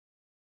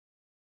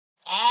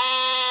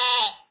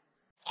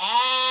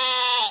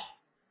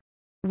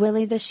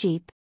Willy the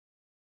sheep.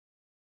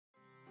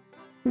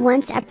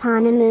 Once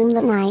upon a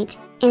moonlit night,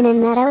 in a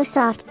meadow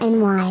soft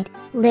and wide,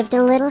 lived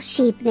a little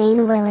sheep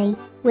named Willy,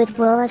 with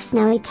wool of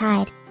snowy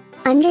tide.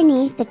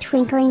 Underneath the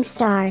twinkling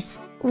stars,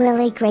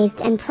 Willy grazed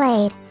and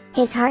played,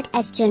 his heart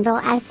as gentle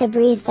as the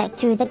breeze that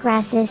through the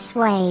grasses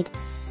swayed.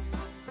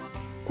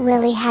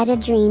 Willy had a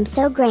dream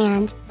so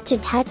grand, to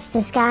touch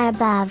the sky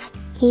above,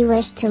 he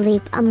wished to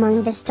leap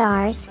among the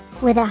stars,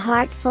 with a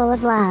heart full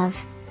of love.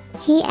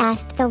 He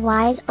asked the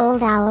wise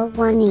old owl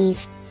one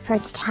eve,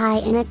 perched high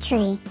in a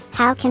tree,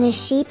 "How can a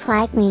sheep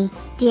like me,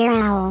 dear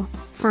owl,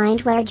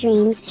 find where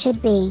dreams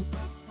should be?"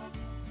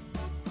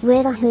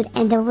 With a hoot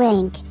and a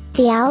wink,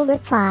 the owl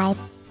replied,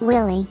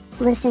 "Willy,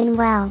 listen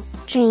well,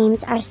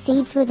 dreams are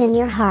seeds within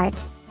your heart,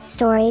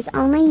 stories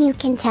only you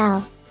can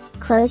tell.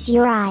 Close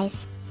your eyes,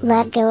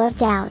 let go of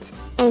doubt,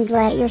 and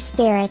let your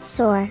spirit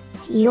soar,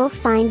 you'll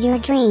find your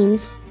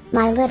dreams,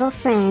 my little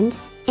friend,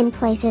 in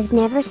places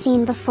never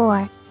seen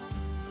before."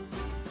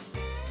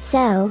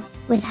 So,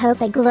 with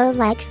hope aglow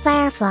like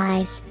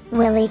fireflies,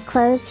 Willy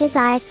closed his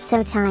eyes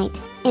so tight,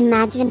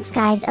 imagined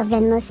skies of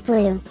endless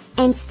blue,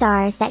 and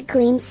stars that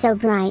gleamed so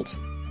bright.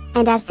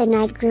 And as the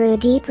night grew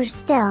deeper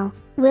still,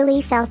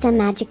 Willy felt a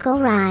magical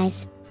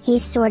rise, he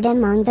soared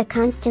among the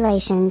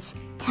constellations,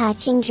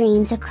 touching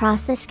dreams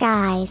across the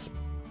skies.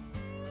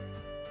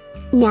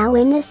 Now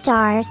when the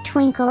stars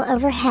twinkle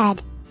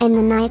overhead, and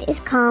the night is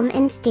calm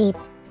and deep,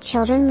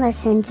 children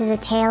listen to the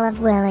tale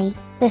of Willy,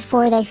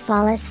 before they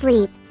fall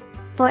asleep.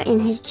 For in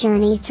his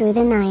journey through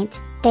the night,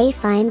 they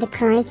find the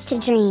courage to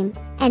dream,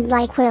 and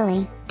like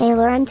Willy, they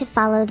learn to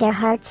follow their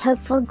heart's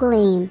hopeful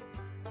gleam.